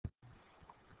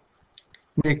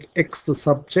make x the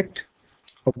subject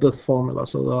of this formula.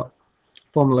 So the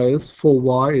formula is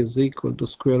 4y is equal to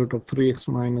square root of 3x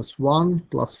minus 1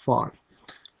 plus 5.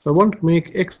 So I want to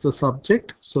make x the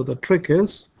subject. So the trick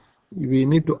is we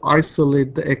need to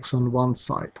isolate the x on one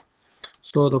side.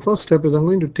 So the first step is I'm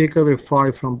going to take away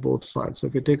 5 from both sides. So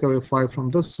if you take away 5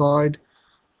 from this side,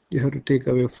 you have to take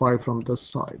away 5 from this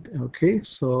side. Okay,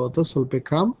 so this will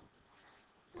become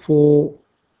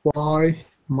 4y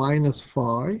minus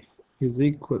 5 is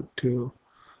equal to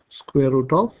square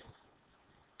root of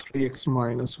 3x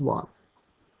minus 1.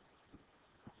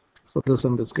 So this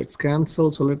and this gets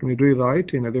cancelled. So let me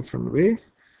rewrite in a different way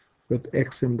with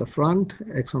x in the front,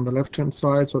 x on the left hand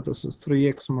side. So this is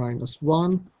 3x minus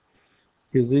 1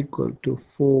 is equal to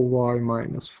 4y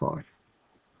minus 5.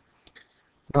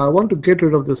 Now I want to get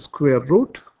rid of the square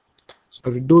root.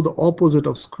 So to do the opposite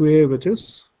of square, which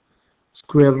is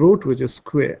square root, which is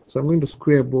square. So I'm going to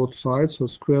square both sides. So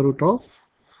square root of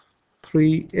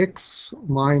 3x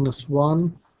minus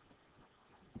 1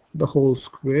 the whole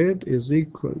squared is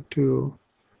equal to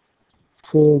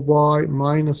 4y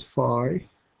minus 5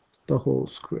 the whole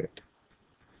squared.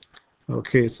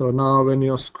 Okay, so now when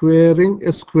you're squaring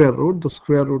a square root, the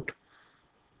square root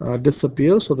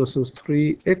disappears. So this is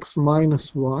 3x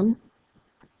minus 1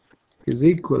 is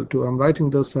equal to, I'm writing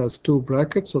this as two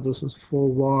brackets, so this is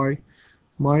 4y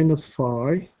minus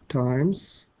 5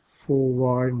 times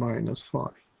 4y minus 5.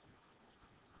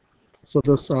 So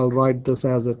this, I'll write this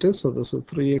as it is. So this is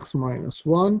 3x minus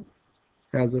 1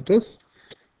 as it is.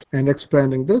 And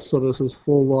expanding this, so this is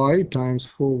 4y times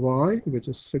 4y, which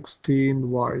is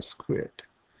 16y squared.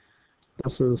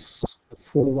 This is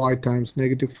 4y times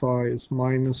negative 5 is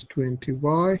minus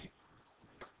 20y.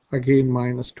 Again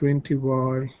minus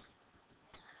 20y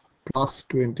plus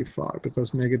 25,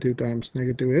 because negative times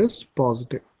negative is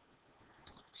positive.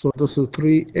 So this is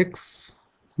 3x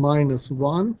minus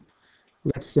 1.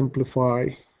 Let's simplify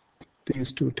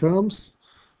these two terms.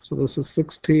 So this is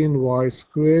 16y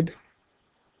squared.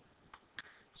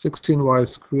 16y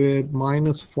squared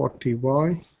minus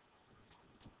 40y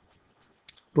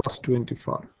plus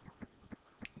 25.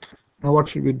 Now what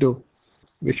should we do?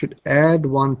 We should add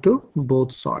 1 to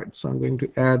both sides. So I'm going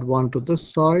to add 1 to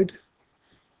this side.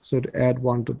 So to add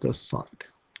 1 to this side.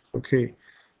 Okay,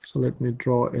 so let me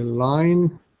draw a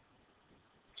line.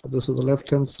 So this is the left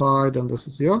hand side and this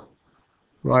is your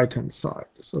right hand side.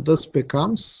 So this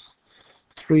becomes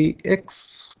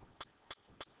 3x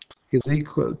is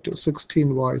equal to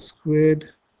 16y squared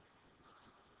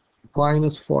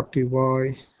minus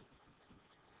 40y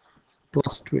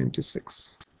plus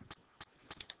 26.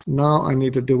 Now I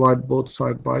need to divide both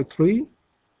sides by 3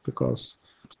 because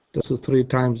this is 3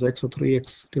 times x, so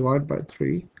 3x divided by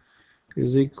 3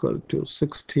 is equal to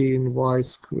 16y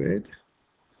squared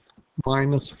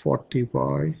minus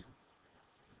 40y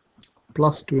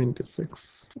plus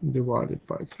 26 divided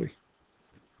by 3.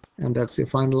 And that's your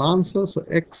final answer. So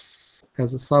x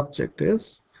as a subject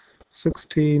is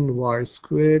 16y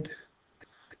squared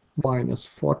minus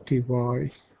 40y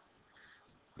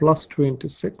plus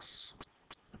 26,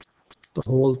 the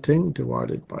whole thing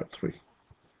divided by 3.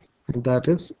 And that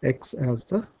is x as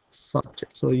the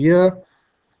subject. So here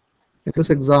in this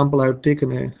example, I've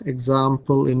taken an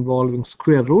example involving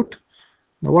square root.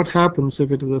 Now what happens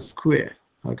if it is a square?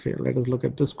 Okay, let us look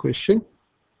at this question.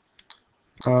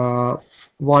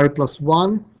 Y plus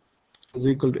 1 is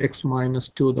equal to x minus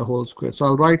 2 the whole square. So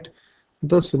I'll write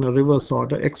this in a reverse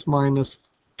order. X minus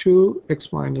 2,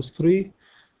 x minus 3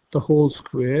 the whole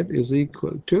squared is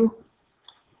equal to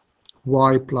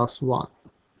y plus 1.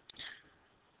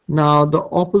 Now the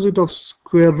opposite of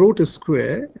square root is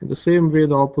square. In the same way,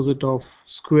 the opposite of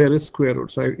square is square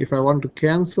root. So if I want to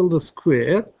cancel the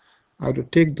square, I have to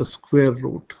take the square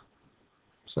root.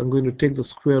 So I'm going to take the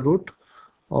square root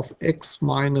of x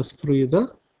minus 3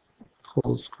 the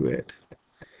whole squared.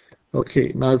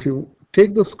 Okay, now if you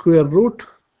take the square root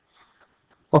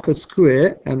of a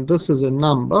square and this is a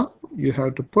number, you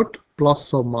have to put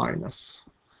plus or minus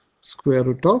square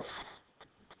root of,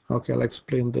 okay, I'll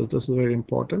explain this. This is very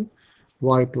important.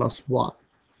 Y plus 1.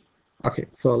 Okay,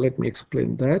 so let me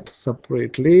explain that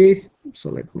separately.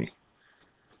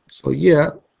 So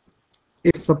here,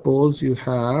 if suppose you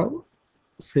have,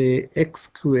 say, x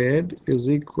squared is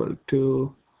equal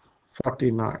to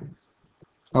 49.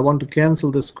 I want to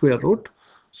cancel the square root,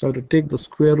 so I have to take the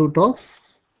square root of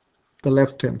the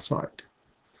left hand side.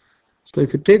 So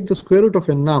if you take the square root of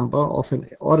a number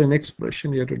or an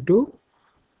expression, you have to do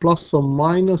plus or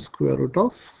minus square root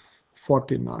of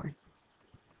 49.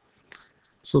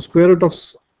 So square root of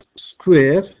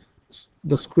square,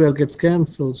 the square gets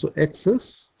cancelled, so x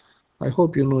is I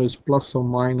hope you know is plus or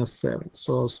minus 7.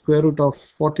 So square root of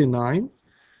 49,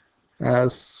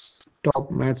 as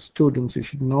top math students you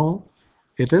should know,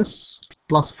 it is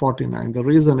plus 49. The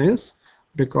reason is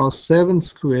because 7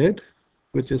 squared,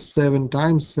 which is 7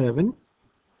 times 7,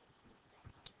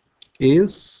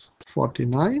 is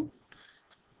 49.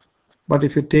 But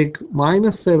if you take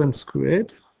minus 7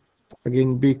 squared,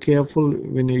 again be careful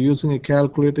when you're using a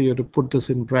calculator, you have to put this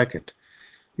in bracket.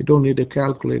 You don't need a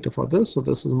calculator for this. So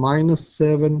this is minus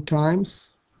 7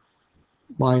 times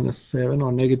minus 7,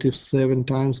 or negative 7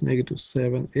 times negative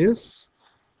 7 is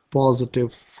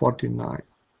positive 49.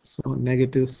 So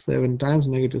negative 7 times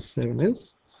negative 7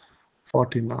 is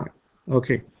 49.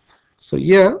 Okay, so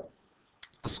here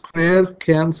square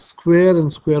and square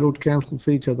root cancels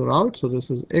each other out. So this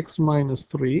is x minus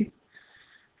 3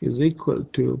 is equal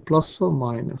to plus or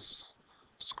minus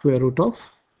square root of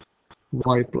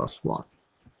y plus 1.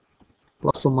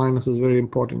 Plus or minus is very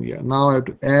important here. Now I have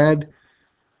to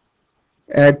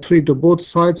add 3 to both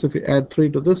sides. If you add 3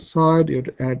 to this side, you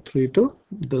have to add 3 to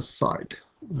this side.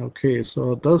 Okay,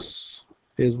 so this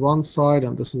is one side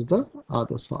and this is the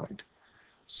other side.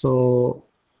 So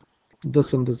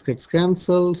this and this gets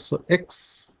cancelled. So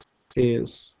x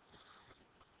is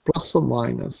plus or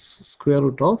minus square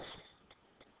root of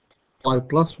y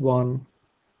plus 1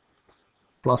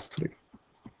 plus 3.